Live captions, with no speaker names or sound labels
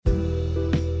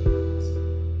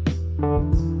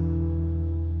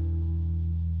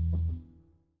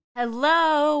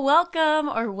Hello,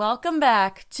 welcome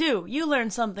back to You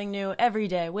Learn Something New Every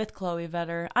Day with Chloe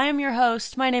Vetter. I am your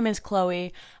host. My name is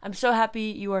Chloe. I'm so happy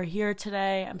you are here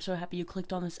today. I'm so happy you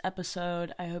clicked on this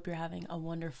episode. I hope you're having a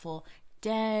wonderful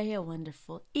day, a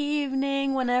wonderful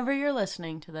evening, whenever you're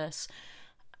listening to this.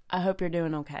 I hope you're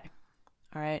doing okay.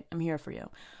 All right, I'm here for you.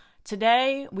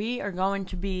 Today, we are going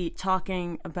to be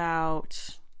talking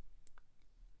about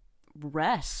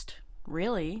rest,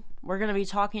 really. We're going to be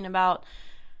talking about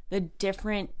the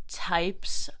different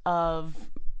types of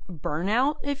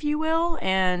burnout, if you will,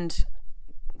 and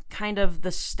kind of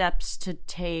the steps to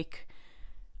take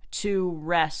to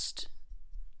rest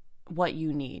what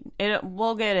you need.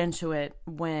 We'll get into it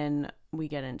when we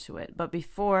get into it. But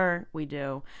before we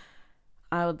do,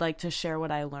 I would like to share what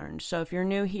I learned. So if you're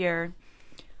new here,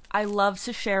 I love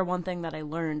to share one thing that I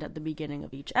learned at the beginning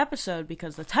of each episode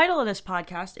because the title of this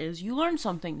podcast is You Learn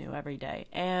Something New Every Day.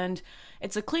 And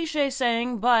it's a cliche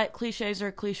saying, but cliches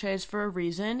are cliches for a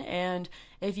reason. And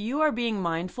if you are being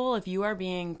mindful, if you are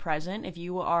being present, if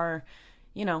you are,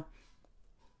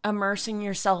 immersing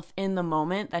yourself in the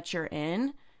moment that you're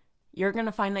in, you're going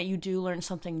to find that you do learn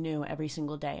something new every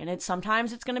single day. And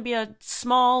sometimes it's going to be a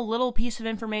small little piece of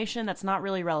information that's not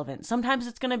really relevant. Sometimes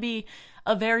it's going to be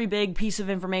a very big piece of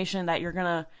information that you're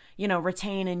going to,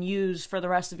 retain and use for the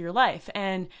rest of your life.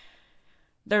 And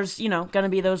there's, going to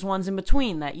be those ones in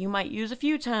between that you might use a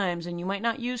few times and you might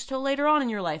not use till later on in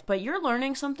your life. But you're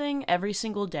learning something every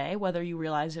single day, whether you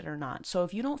realize it or not. So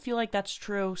if you don't feel like that's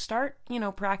true, start,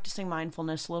 practicing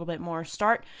mindfulness a little bit more.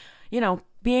 Start,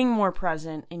 being more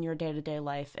present in your day-to-day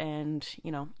life, and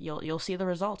you'll see the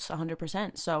results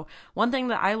 100%. So one thing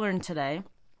that I learned today,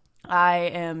 I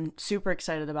am super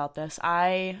excited about this.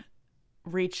 I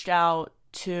reached out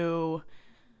to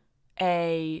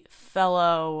a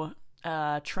fellow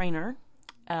trainer,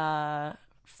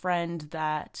 friend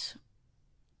that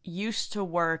used to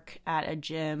work at a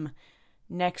gym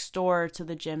next door to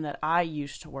the gym that I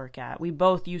used to work at. We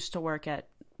both used to work at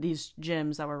these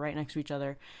gyms that were right next to each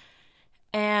other.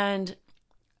 And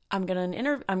I'm gonna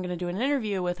do an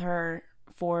interview with her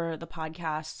for the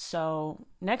podcast. So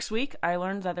next week, I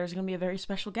learned that there's gonna be a very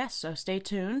special guest. So stay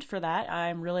tuned for that.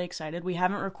 I'm really excited. We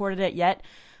haven't recorded it yet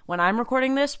when I'm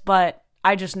recording this, but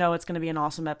I just know it's gonna be an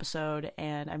awesome episode,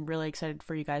 and I'm really excited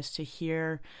for you guys to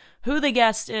hear who the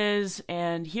guest is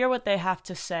and hear what they have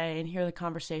to say and hear the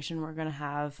conversation we're gonna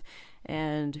have.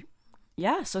 And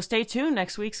yeah, so stay tuned.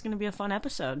 Next week's gonna be a fun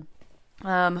episode.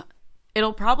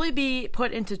 It'll probably be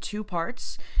put into two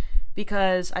parts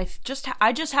because I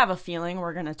just have a feeling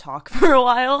we're going to talk for a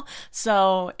while.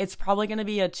 So it's probably going to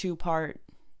be a 2-part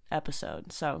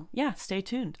episode. So yeah, stay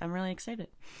tuned. I'm really excited.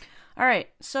 All right.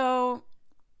 So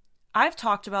I've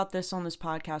talked about this on this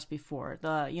podcast before,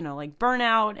 like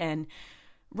burnout and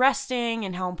resting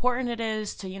and how important it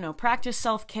is to, practice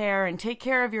self-care and take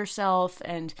care of yourself.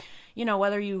 And,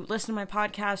 whether you listen to my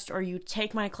podcast or you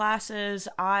take my classes,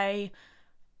 I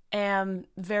am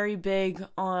very big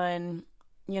on,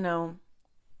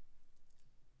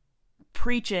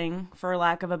 preaching, for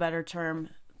lack of a better term,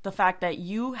 the fact that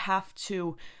you have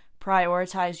to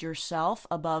prioritize yourself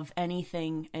above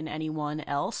anything and anyone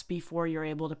else before you're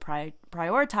able to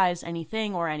prioritize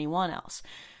anything or anyone else.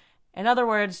 In other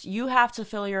words, you have to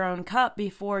fill your own cup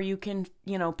before you can,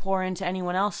 pour into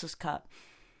anyone else's cup.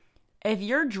 If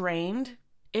you're drained,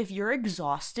 if you're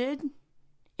exhausted,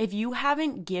 if you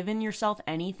haven't given yourself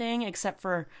anything except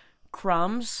for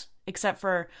crumbs, except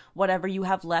for whatever you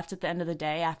have left at the end of the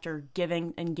day after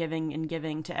giving and giving and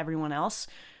giving to everyone else,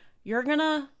 you're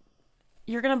gonna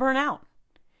burn out.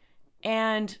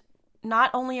 And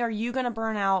not only are you gonna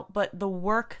burn out, but the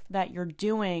work that you're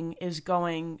doing is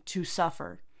going to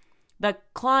suffer. The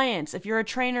clients, if you're a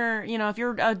trainer, if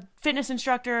you're a fitness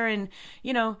instructor and,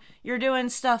 you're doing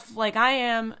stuff like I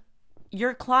am,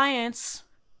 your clients,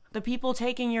 the people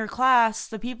taking your class,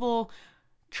 the people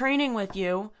training with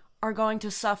you are going to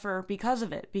suffer because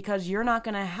of it, because you're not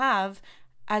going to have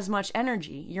as much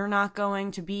energy. You're not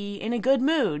going to be in a good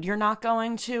mood. You're not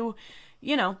going to,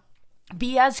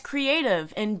 be as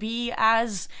creative and be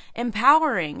as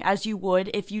empowering as you would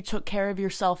if you took care of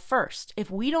yourself first. If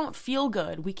we don't feel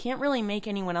good, we can't really make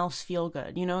anyone else feel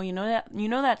good. You know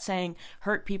that saying,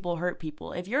 hurt people hurt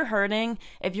people. If you're hurting,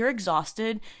 if you're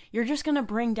exhausted, you're just going to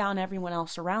bring down everyone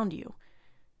else around you.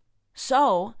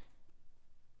 So,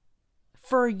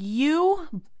 for you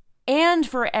and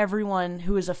for everyone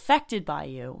who is affected by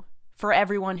you, for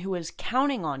everyone who is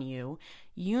counting on you,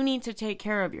 you need to take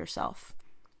care of yourself.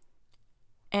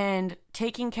 And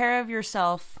taking care of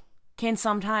yourself can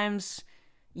sometimes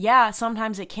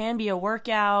it can be a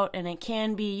workout, and it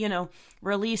can be,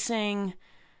 releasing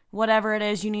whatever it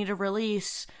is you need to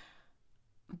release.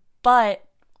 But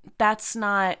that's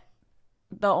not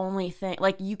the only thing.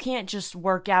 Like, you can't just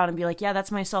work out and be like, yeah,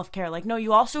 that's my self-care. Like, no,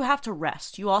 you also have to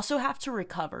rest. You also have to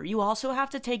recover. You also have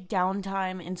to take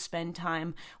downtime and spend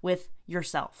time with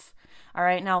yourself. All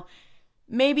right. Now,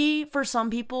 maybe for some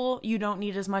people, you don't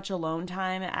need as much alone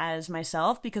time as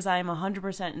myself, because I am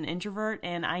 100% an introvert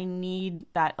and I need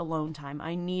that alone time.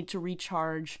 I need to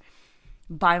recharge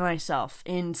by myself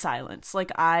in silence.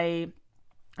 Like, I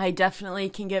definitely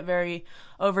can get very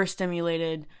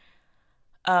overstimulated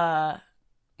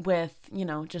with,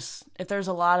 just if there's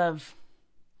a lot of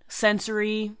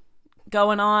sensory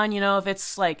going on, if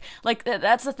it's like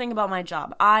that's the thing about my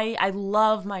job. I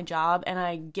love my job and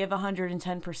I give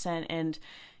 110%, and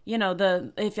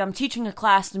if I'm teaching a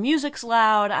class, the music's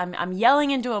loud, I'm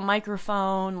yelling into a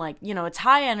microphone, like, it's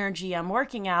high energy, I'm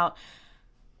working out,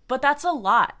 but that's a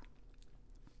lot.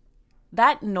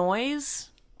 That noise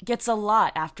gets a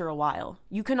lot after a while.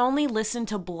 You can only listen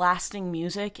to blasting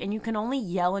music and you can only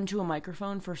yell into a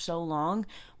microphone for so long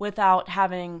without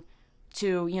having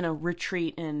to,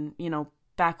 retreat and,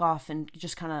 back off and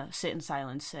just kind of sit in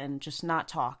silence and just not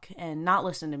talk and not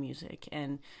listen to music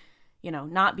and,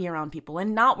 not be around people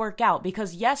and not work out.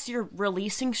 Because yes, you're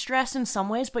releasing stress in some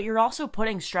ways, but you're also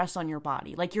putting stress on your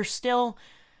body. Like, you're still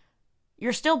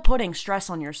putting stress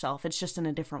on yourself. It's just in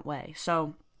a different way.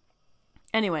 So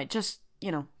anyway, just,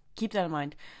 keep that in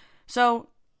mind. So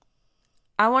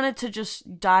I wanted to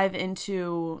just dive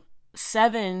into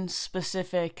 7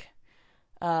 specific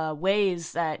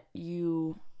ways that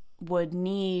you would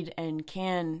need and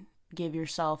can give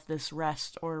yourself this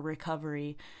rest or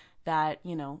recovery that,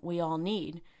 we all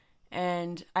need.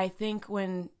 And I think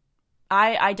when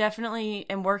I definitely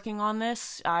am working on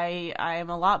this, I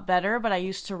am a lot better, but I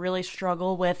used to really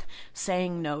struggle with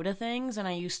saying no to things, and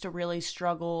I used to really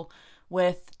struggle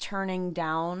with turning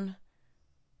down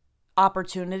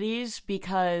opportunities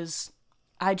because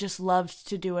I just loved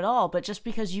to do it all. But just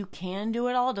because you can do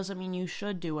it all doesn't mean you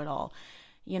should do it all.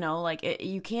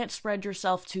 You can't spread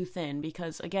yourself too thin,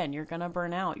 because again, you're going to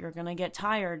burn out, you're going to get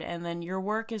tired, and then your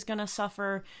work is going to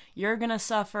suffer, you're going to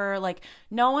suffer. Like,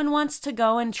 no one wants to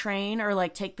go and train or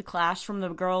like take the class from the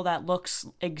girl that looks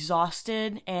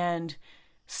exhausted and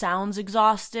sounds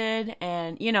exhausted,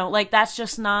 and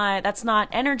that's not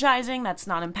energizing, that's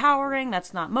not empowering,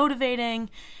 that's not motivating,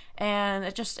 and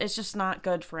it's just not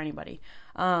good for anybody.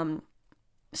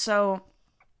 So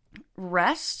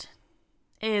rest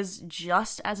is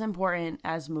just as important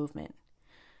as movement.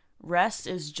 Rest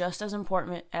is just as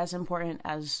important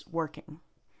as working.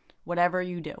 Whatever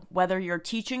you do, whether you're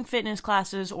teaching fitness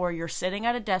classes or you're sitting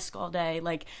at a desk all day,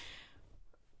 like,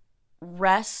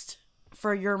 rest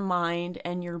for your mind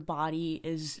and your body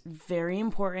is very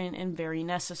important and very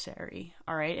necessary.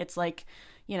 All right. It's like,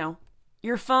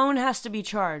 your phone has to be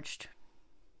charged.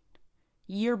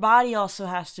 Your body also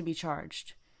has to be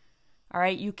charged. All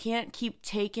right. You can't keep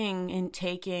taking and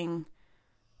taking,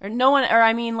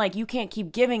 you can't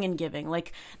keep giving and giving.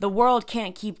 Like, the world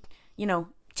can't keep,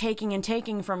 taking and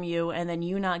taking from you and then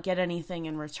you not get anything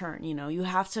in return. You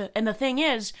have to, and the thing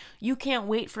is, you can't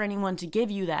wait for anyone to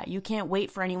give you that. You can't wait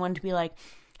for anyone to be like,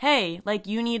 hey, like,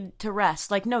 you need to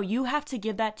rest. Like, no, you have to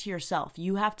give that to yourself.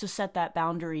 You have to set that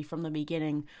boundary from the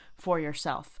beginning for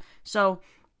yourself. So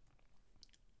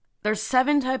there's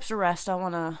 7 types of rest I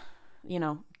want to,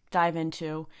 dive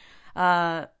into.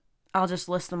 I'll just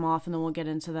list them off and then we'll get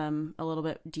into them a little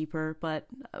bit deeper. But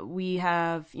we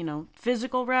have,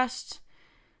 physical rest,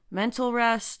 mental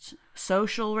rest,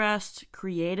 social rest,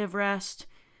 creative rest,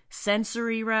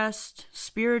 sensory rest,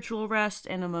 spiritual rest,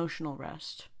 and emotional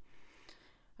rest.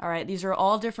 All right, these are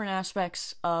all different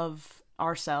aspects of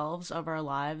ourselves, of our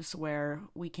lives, where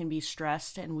we can be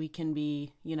stressed and we can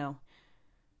be,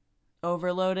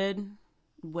 overloaded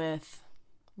with,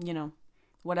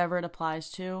 whatever it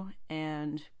applies to,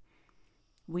 and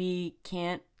we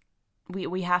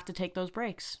have to take those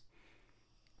breaks.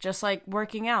 Just like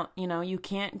working out, you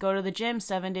can't go to the gym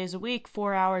 7 days a week,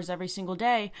 4 hours every single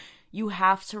day. You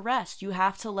have to rest. You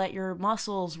have to let your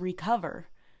muscles recover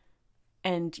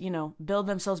and, build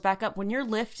themselves back up. When you're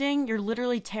lifting, you're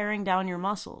literally tearing down your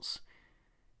muscles.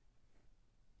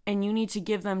 And you need to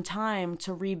give them time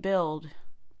to rebuild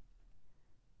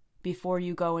before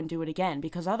you go and do it again.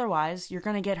 Because otherwise, you're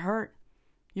going to get hurt.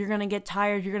 You're going to get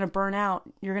tired. You're going to burn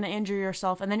out. You're going to injure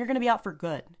yourself. And then you're going to be out for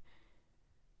good.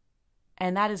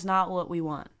 And that is not what we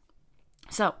want.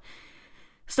 So,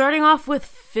 starting off with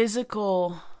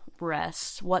physical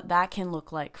rest, what that can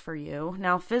look like for you.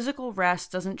 Now, physical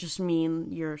rest doesn't just mean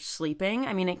you're sleeping.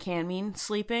 I mean, it can mean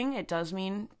sleeping. It does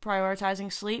mean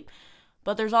prioritizing sleep.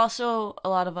 But there's also a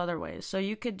lot of other ways. So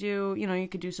you could do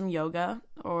some yoga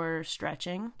or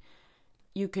stretching.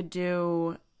 You could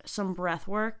do some breath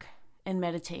work and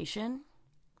meditation,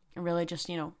 and really just,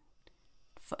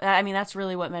 that's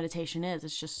really what meditation is.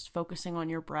 It's just focusing on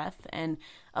your breath and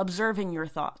observing your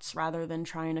thoughts rather than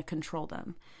trying to control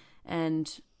them,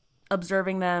 and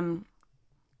observing them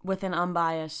with an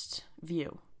unbiased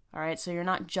view. All right. So you're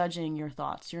not judging your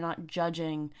thoughts. You're not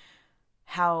judging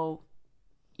how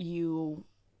you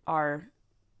are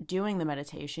doing the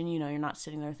meditation. You're not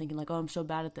sitting there thinking like, oh, I'm so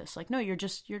bad at this. Like, no, you're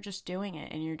just doing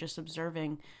it, and you're just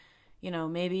observing.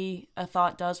 Maybe a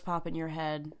thought does pop in your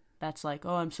head that's like,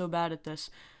 oh, I'm so bad at this.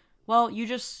 Well,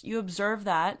 you observe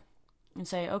that and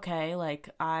say, okay, like,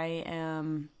 I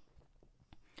am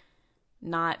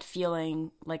not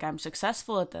feeling like I'm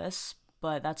successful at this,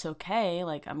 but that's okay.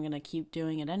 Like, I'm going to keep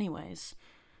doing it anyways.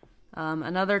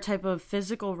 Another type of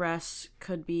physical rest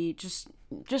could be just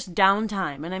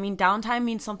downtime. And I mean, downtime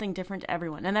means something different to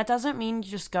everyone. And that doesn't mean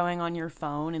just going on your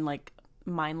phone and like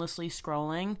mindlessly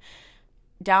scrolling.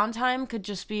 Downtime could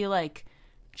just be like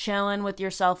chilling with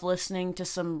yourself, listening to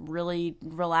some really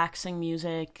relaxing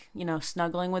music,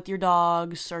 snuggling with your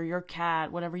dogs or your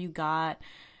cat, whatever you got.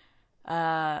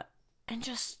 And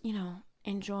just,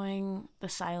 enjoying the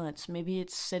silence. Maybe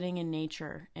it's sitting in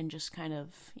nature and just kind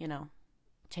of,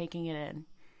 taking it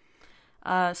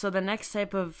in. So the next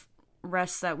type of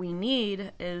rest that we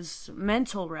need is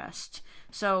mental rest.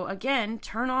 So again,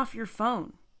 turn off your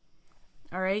phone.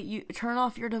 All right? You turn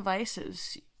off your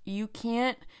devices. You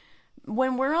can't,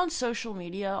 when we're on social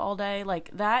media all day, like,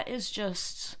 that is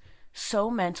just so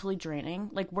mentally draining.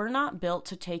 Like, we're not built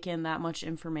to take in that much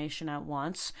information at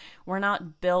once. We're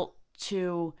not built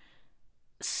to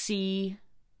see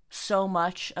so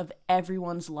much of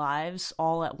everyone's lives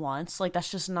all at once. Like,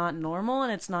 that's just not normal,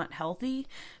 and it's not healthy.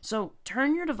 So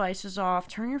turn your devices off,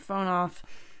 turn your phone off,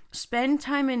 spend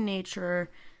time in nature,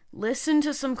 listen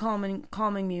to some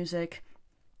calming music,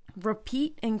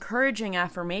 repeat encouraging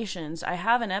affirmations. I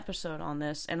have an episode on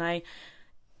this, and I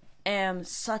am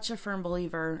such a firm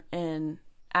believer in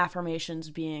affirmations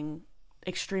being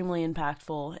extremely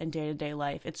impactful in day-to-day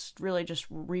life. It's really just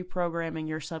reprogramming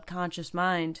your subconscious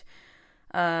mind.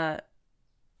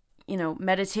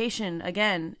 Meditation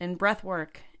again, and breath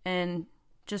work, and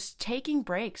just taking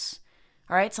breaks.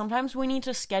 All right. Sometimes we need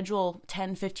to schedule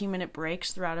 10-15 minute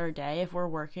breaks throughout our day if we're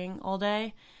working all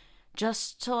day,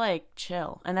 just to like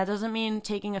chill. And that doesn't mean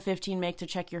taking a 15 minute to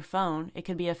check your phone. It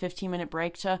could be a 15-minute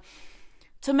break to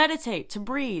meditate, to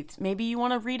breathe. Maybe you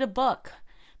want to read a book.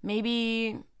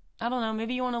 Maybe, I don't know,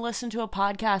 maybe you want to listen to a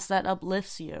podcast that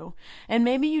uplifts you. And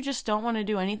maybe you just don't want to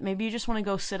do anything. Maybe you just want to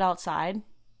go sit outside.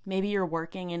 Maybe you're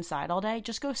working inside all day.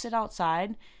 Just go sit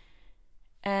outside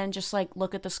and just like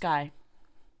look at the sky,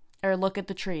 or look at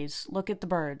the trees, look at the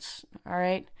birds. All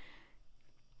right.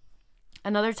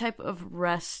 Another type of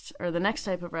rest, or the next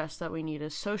type of rest that we need,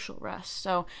 is social rest.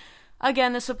 So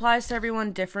again, this applies to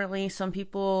everyone differently. Some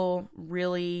people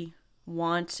really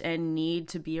want and need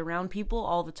to be around people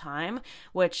all the time,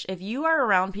 which if you are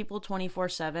around people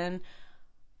 24/7,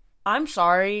 I'm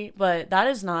sorry, but that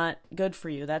is not good for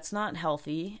you. That's not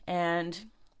healthy. And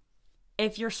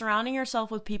if you're surrounding yourself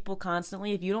with people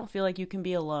constantly, if you don't feel like you can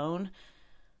be alone,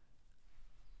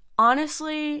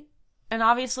 honestly, and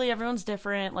obviously everyone's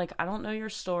different. Like, I don't know your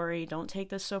story. Don't take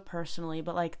this so personally,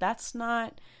 but like, that's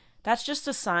just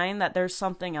a sign that there's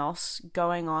something else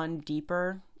going on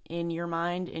deeper in your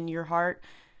mind, in your heart,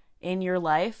 in your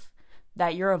life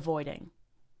that you're avoiding.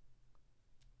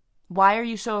 Why are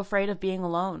you so afraid of being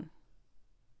alone?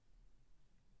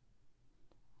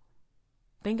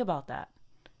 Think about that.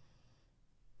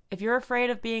 If you're afraid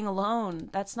of being alone,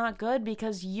 that's not good,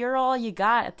 because you're all you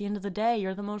got at the end of the day.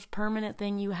 You're the most permanent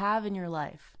thing you have in your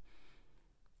life.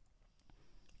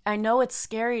 I know it's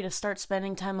scary to start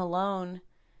spending time alone,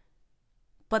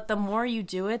 but the more you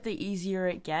do it, the easier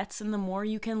it gets, and the more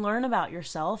you can learn about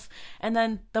yourself, and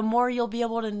then the more you'll be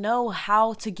able to know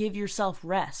how to give yourself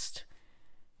rest.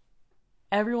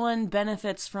 Everyone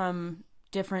benefits from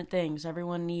different things.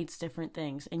 Everyone needs different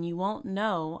things, and you won't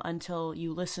know until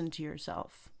you listen to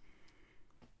yourself.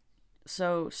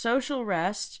 So social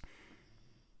rest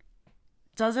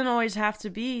doesn't always have to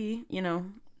be,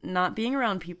 not being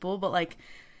around people, but like,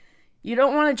 you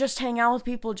don't want to just hang out with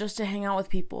people just to hang out with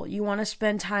people. You want to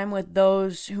spend time with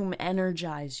those whom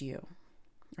energize you.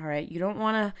 All right? You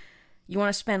want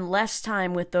to spend less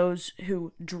time with those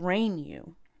who drain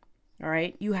you. All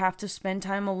right? You have to spend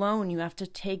time alone. You have to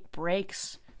take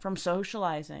breaks from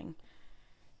socializing.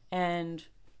 And,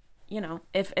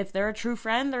 if they're a true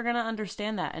friend, they're going to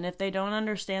understand that. And if they don't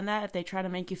understand that, if they try to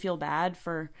make you feel bad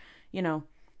for,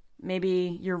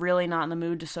 maybe you're really not in the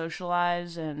mood to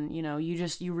socialize, and,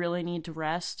 you really need to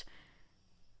rest,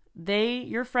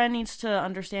 your friend needs to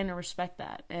understand and respect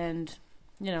that. And,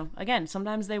 again,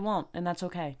 sometimes they won't, and that's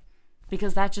okay.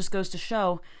 Because that just goes to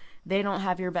show they don't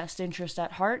have your best interest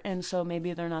at heart, and so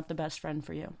maybe they're not the best friend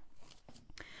for you.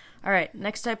 All right,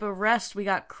 next type of rest, we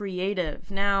got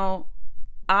creative. Now,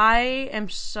 I am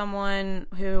someone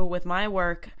who, with my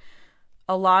work,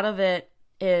 a lot of it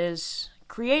is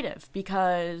creative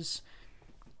because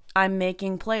I'm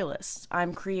making playlists,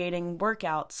 I'm creating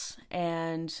workouts,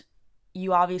 and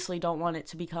you obviously don't want it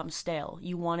to become stale.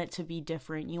 You want it to be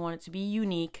different. You want it to be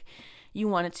unique. You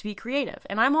want it to be creative.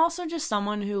 And I'm also just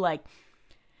someone who,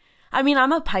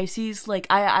 I'm a Pisces.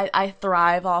 I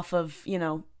thrive off of,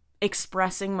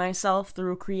 expressing myself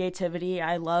through creativity.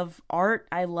 I love art.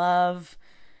 I love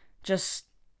just,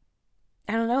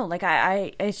 I don't know,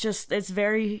 it's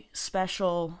very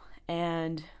special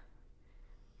and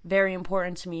very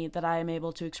important to me that I am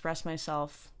able to express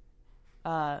myself,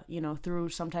 through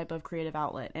some type of creative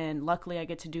outlet. And luckily I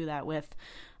get to do that with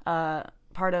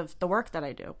part of the work that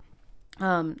I do.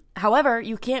 However,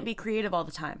 you can't be creative all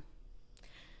the time.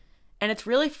 And it's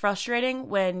really frustrating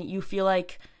when you feel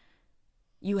like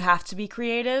you have to be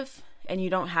creative and you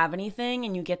don't have anything,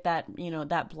 and you get that,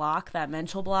 that block, that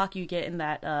mental block, you get in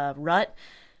that rut.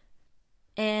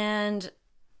 And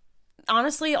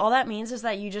honestly, all that means is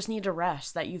that you just need to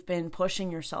rest, that you've been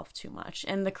pushing yourself too much.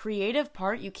 And the creative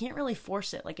part, you can't really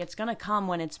force it. It's going to come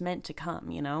when it's meant to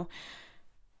come,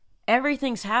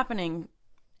 Everything's happening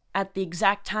at the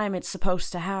exact time it's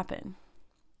supposed to happen.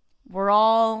 We're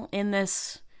all in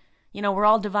this, we're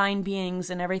all divine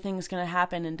beings, and everything's going to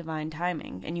happen in divine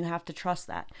timing, and you have to trust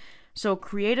that. So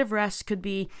creative rest could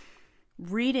be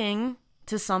reading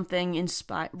something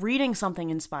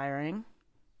inspiring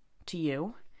to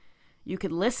you. You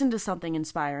could listen to something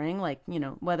inspiring,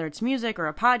 whether it's music or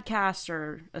a podcast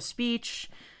or a speech.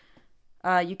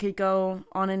 You could go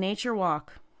on a nature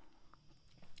walk.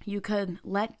 You could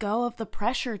let go of the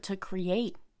pressure to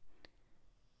create.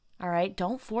 All right?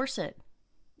 Don't force it.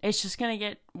 It's just going to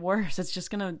get worse. It's just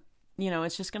going to,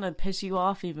 it's just going to piss you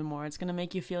off even more. It's going to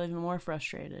make you feel even more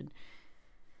frustrated.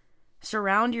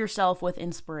 Surround yourself with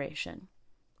inspiration,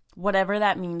 whatever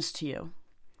that means to you.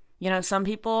 Some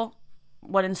people,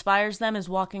 what inspires them is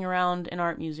walking around an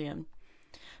art museum.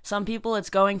 Some people, it's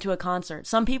going to a concert.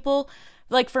 Some people,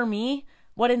 for me,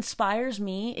 what inspires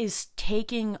me is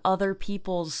taking other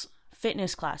people's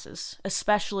fitness classes,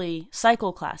 especially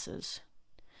cycle classes,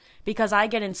 because I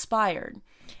get inspired.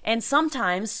 And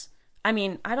sometimes, I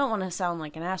don't want to sound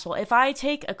like an asshole. If I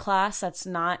take a class that's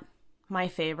not my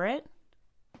favorite,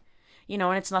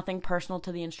 and it's nothing personal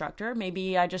to the instructor,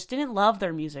 maybe I just didn't love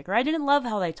their music, or I didn't love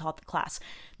how they taught the class,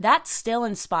 that still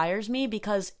inspires me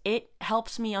because it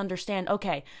helps me understand,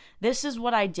 okay, this is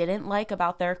what I didn't like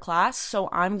about their class, so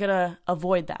I'm going to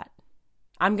avoid that.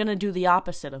 I'm going to do the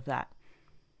opposite of that.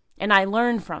 And I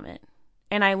learn from it.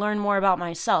 And I learn more about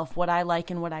myself, what I like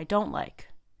and what I don't like,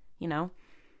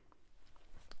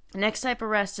 Next type of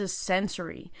rest is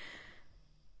sensory.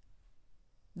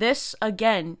 This,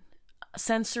 again,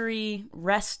 sensory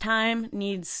rest time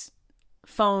needs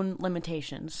phone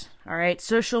limitations, all right?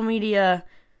 Social media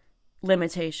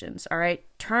limitations, all right?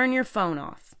 Turn your phone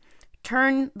off.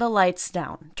 Turn the lights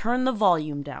down. Turn the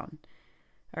volume down,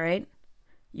 all right?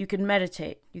 You can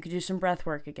meditate. You could do some breath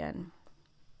work again.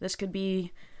 This could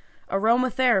be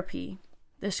aromatherapy.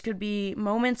 This could be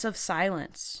moments of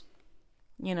silence.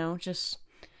 Just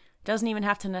doesn't even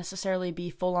have to necessarily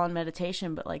be full-on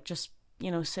meditation, but just,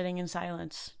 sitting in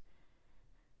silence.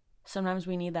 Sometimes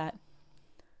we need that.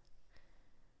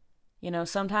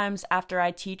 Sometimes after I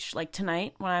teach,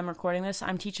 tonight when I'm recording this,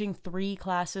 I'm teaching 3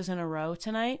 classes in a row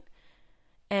tonight.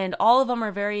 And all of them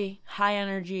are very high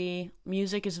energy.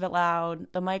 Music is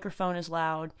loud. The microphone is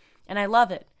loud. And I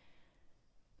love it.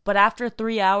 But after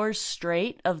 3 hours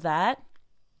straight of that,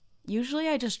 usually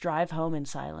I just drive home in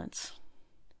silence.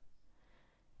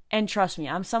 And trust me,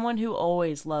 I'm someone who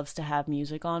always loves to have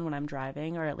music on when I'm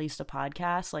driving, or at least a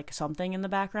podcast, something in the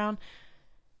background.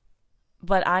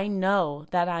 But I know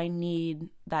that I need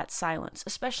that silence,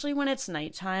 especially when it's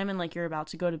nighttime and you're about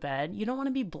to go to bed. You don't want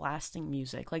to be blasting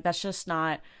music. That's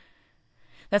not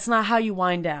how you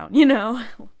wind down,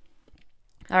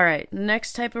 All right,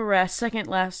 next type of rest, second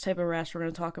last type of rest we're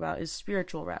going to talk about is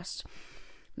spiritual rest.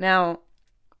 Now,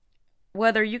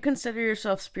 whether you consider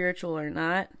yourself spiritual or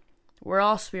not, we're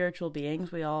all spiritual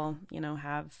beings. We all,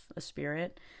 have a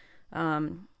spirit.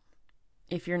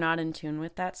 If you're not in tune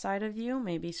with that side of you,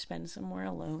 maybe spend some more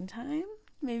alone time.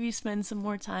 Maybe spend some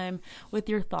more time with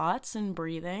your thoughts and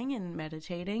breathing and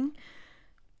meditating.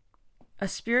 A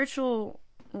spiritual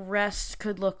rest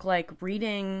could look like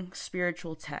reading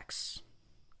spiritual texts.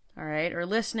 all right, or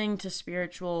listening to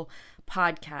spiritual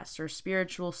podcasts or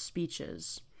spiritual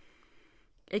speeches.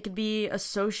 It could be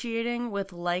associating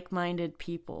with like-minded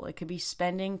people. It could be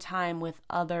spending time with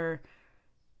other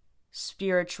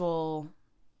spiritual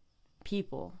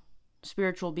people,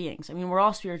 spiritual beings. I mean, we're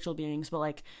all spiritual beings, but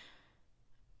like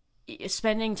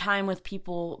spending time with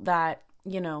people that,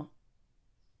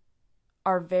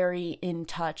 are very in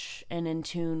touch and in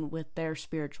tune with their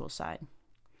spiritual side.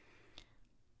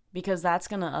 Because that's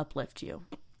going to uplift you.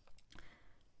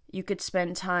 You could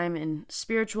spend time in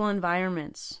spiritual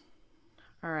environments.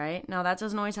 All right. Now, that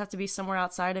doesn't always have to be somewhere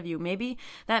outside of you. Maybe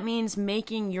that means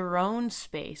making your own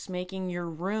space, making your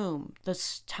room, the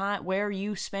time where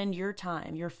you spend your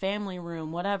time, your family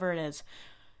room, whatever it is.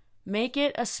 Make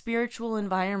it a spiritual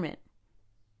environment.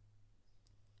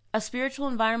 A spiritual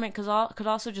environment could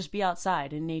also just be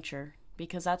outside in nature,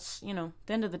 because that's, at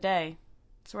the end of the day,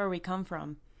 that's where we come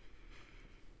from.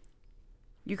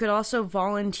 You could also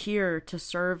volunteer to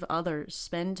serve others,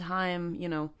 spend time,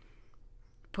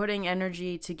 putting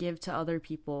energy to give to other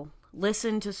people.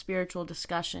 Listen to spiritual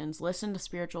discussions, listen to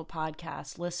spiritual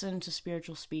podcasts, listen to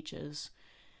spiritual speeches,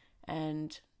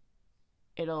 and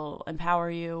it'll empower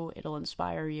you, it'll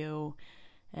inspire you,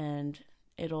 and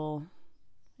it'll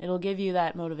give you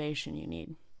that motivation you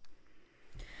need.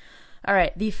 All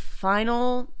right, the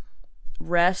final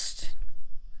rest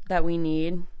that we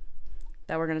need,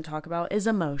 that we're going to talk about, is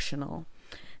emotional.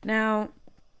 Now,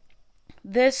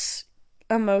 this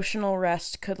emotional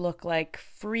rest could look like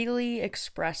freely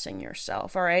expressing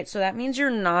yourself, all right? So that means you're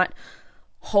not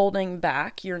holding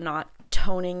back, you're not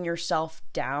toning yourself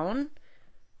down.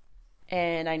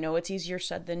 And I know it's easier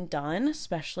said than done,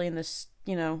 especially in this,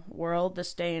 world,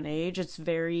 this day and age. It's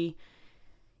very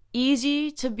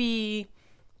easy to be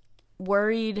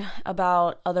worried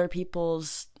about other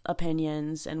people's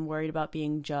opinions and worried about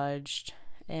being judged.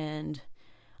 And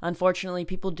unfortunately,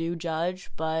 people do judge,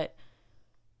 but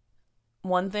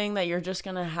one thing that you're just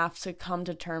going to have to come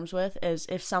to terms with is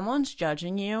if someone's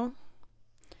judging you,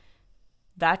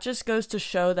 that just goes to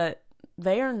show that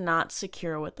they are not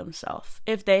secure with themselves.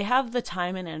 If they have the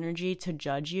time and energy to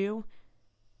judge you,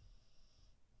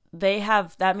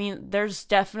 there's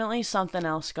definitely something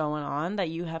else going on that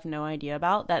you have no idea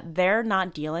about, that they're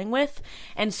not dealing with.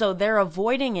 And so they're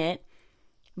avoiding it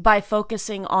by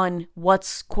focusing on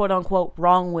what's quote unquote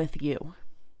wrong with you.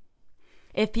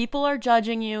 If people are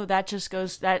judging you, that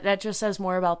just says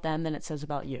more about them than it says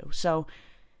about you. So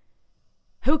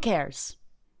who cares?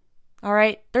 All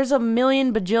right, there's a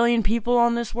million bajillion people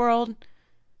on this world.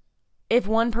 If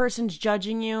one person's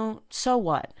judging you, so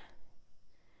what?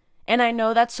 And I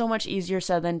know that's so much easier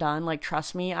said than done. Like,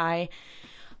 trust me, I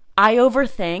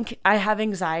overthink. I have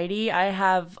anxiety. I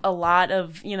have a lot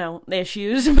of,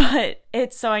 issues, but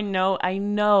I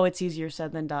know it's easier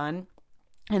said than done.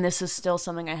 And this is still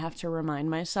something I have to remind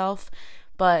myself.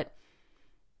 But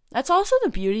that's also the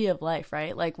beauty of life,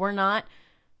 right? Like,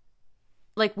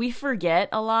 we forget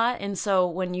a lot. And so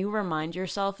when you remind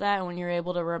yourself that, and when you're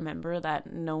able to remember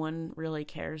that no one really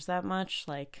cares that much,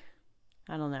 like,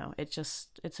 I don't know,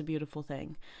 it's a beautiful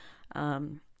thing.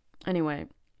 Anyway,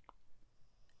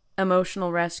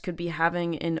 emotional rest could be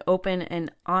having an open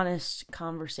and honest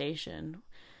conversation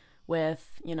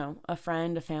with, a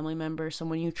friend, a family member,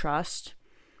 someone you trust.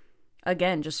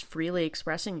 Again, just freely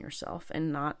expressing yourself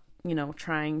and not,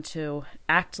 trying to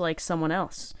act like someone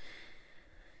else.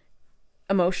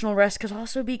 Emotional rest could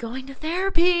also be going to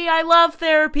therapy. I love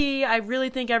therapy. I really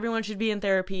think everyone should be in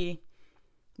therapy.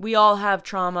 We all have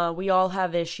trauma. We all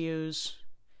have issues.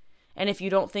 And if you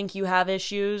don't think you have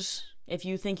issues, if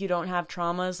you think you don't have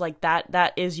traumas, like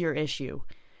that is your issue.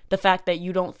 The fact that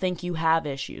you don't think you have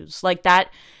issues. Like that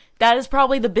is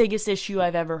probably the biggest issue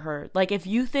I've ever heard. Like, if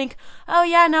you think, oh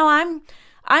yeah, no,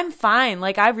 I'm fine.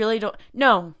 Like, I really don't.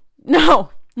 No.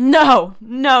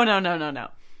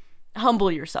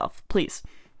 Humble yourself, please.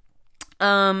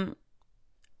 Setting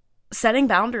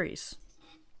boundaries.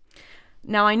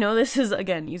 Now, I know this is,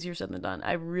 again, easier said than done.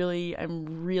 I'm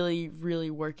really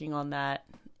working on that.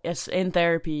 It's in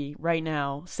therapy right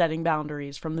now, setting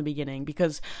boundaries from the beginning,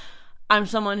 because I'm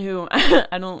someone who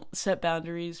I don't set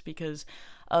boundaries because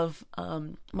of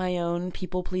my own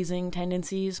people-pleasing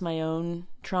tendencies, my own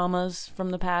traumas from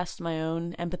the past, my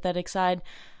own empathetic side.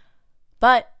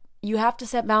 But you have to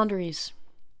set boundaries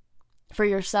for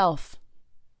yourself,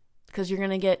 because you're going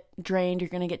to get drained, you're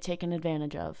going to get taken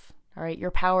advantage of. All right,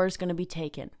 your power is going to be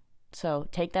taken. So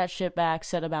take that shit back,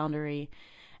 set a boundary,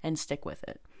 and stick with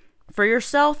it. For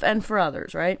yourself and for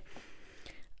others, right?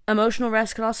 Emotional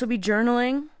rest could also be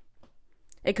journaling.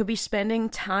 It could be spending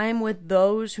time with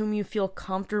those whom you feel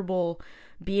comfortable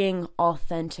being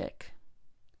authentic.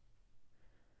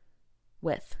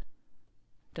 with.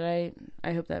 I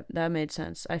hope that made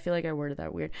sense. I feel like I worded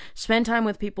that weird. Spend time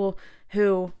with people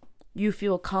who you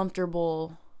feel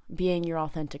comfortable being your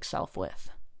authentic self with.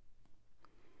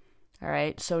 All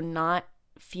right? So not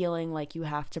feeling like you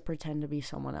have to pretend to be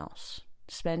someone else.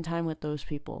 Spend time with those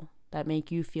people that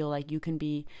make you feel like you can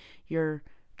be your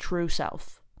true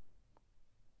self.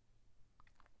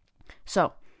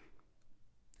 So,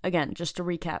 again, just to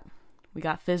recap, we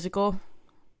got physical,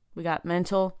 we got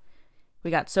mental,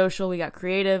 we got social, we got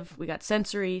creative, we got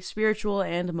sensory, spiritual,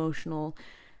 and emotional.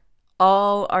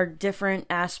 All are different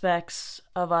aspects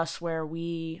of us where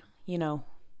we,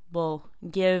 will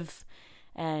give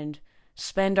and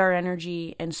spend our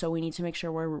energy, and so we need to make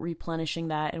sure we're replenishing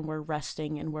that and we're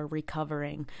resting and we're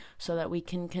recovering so that we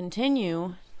can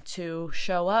continue to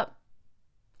show up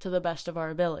to the best of our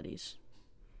abilities.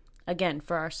 Again,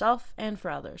 for ourselves and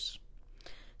for others.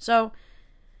 So,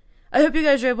 I hope you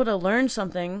guys are able to learn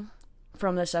something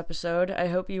from this episode. I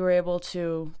hope you were able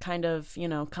to kind of,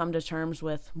 come to terms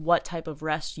with what type of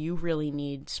rest you really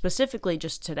need, specifically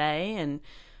just today and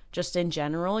just in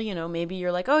general. Maybe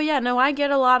you're like, oh yeah, no, I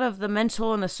get a lot of the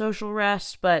mental and the social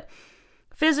rest, but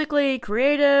physically,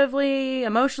 creatively,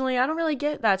 emotionally, I don't really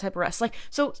get that type of rest.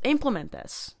 So implement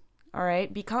this. All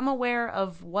right? Become aware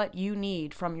of what you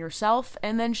need from yourself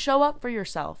and then show up for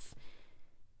yourself,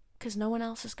 because no one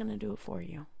else is going to do it for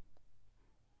you.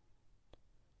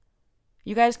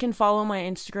 You guys can follow my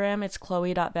Instagram. It's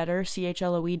chloe.vetter,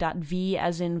 chloe.v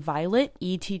as in violet,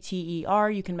 ETTER.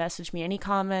 You can message me any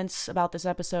comments about this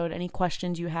episode, any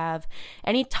questions you have,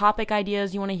 any topic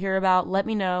ideas you want to hear about. Let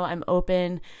me know. I'm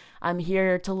open. I'm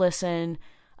here to listen.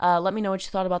 Let me know what you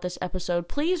thought about this episode.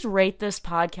 Please rate this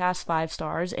podcast 5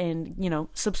 stars and,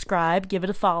 subscribe, give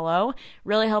it a follow.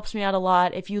 Really helps me out a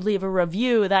lot. If you leave a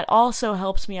review, that also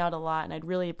helps me out a lot, and I'd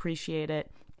really appreciate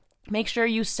it. Make sure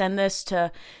you send this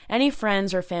to any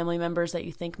friends or family members that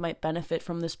you think might benefit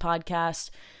from this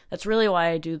podcast. That's really why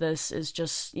I do this, is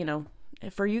just,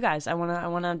 for you guys. I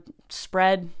want to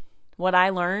spread what I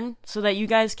learn so that you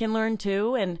guys can learn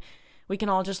too, and we can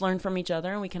all just learn from each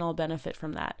other and we can all benefit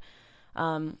from that.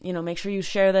 Make sure you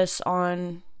share this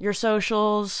on your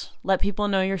socials, let people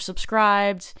know you're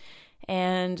subscribed,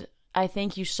 and I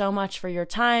thank you so much for your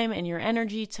time and your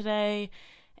energy today.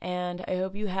 And I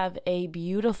hope you have a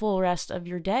beautiful rest of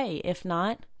your day. If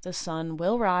not, the sun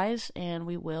will rise and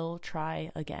we will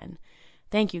try again.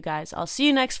 Thank you guys. I'll see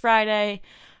you next Friday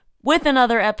with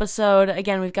another episode.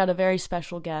 Again, we've got a very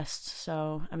special guest,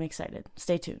 so I'm excited.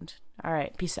 Stay tuned. All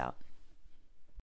right, peace out.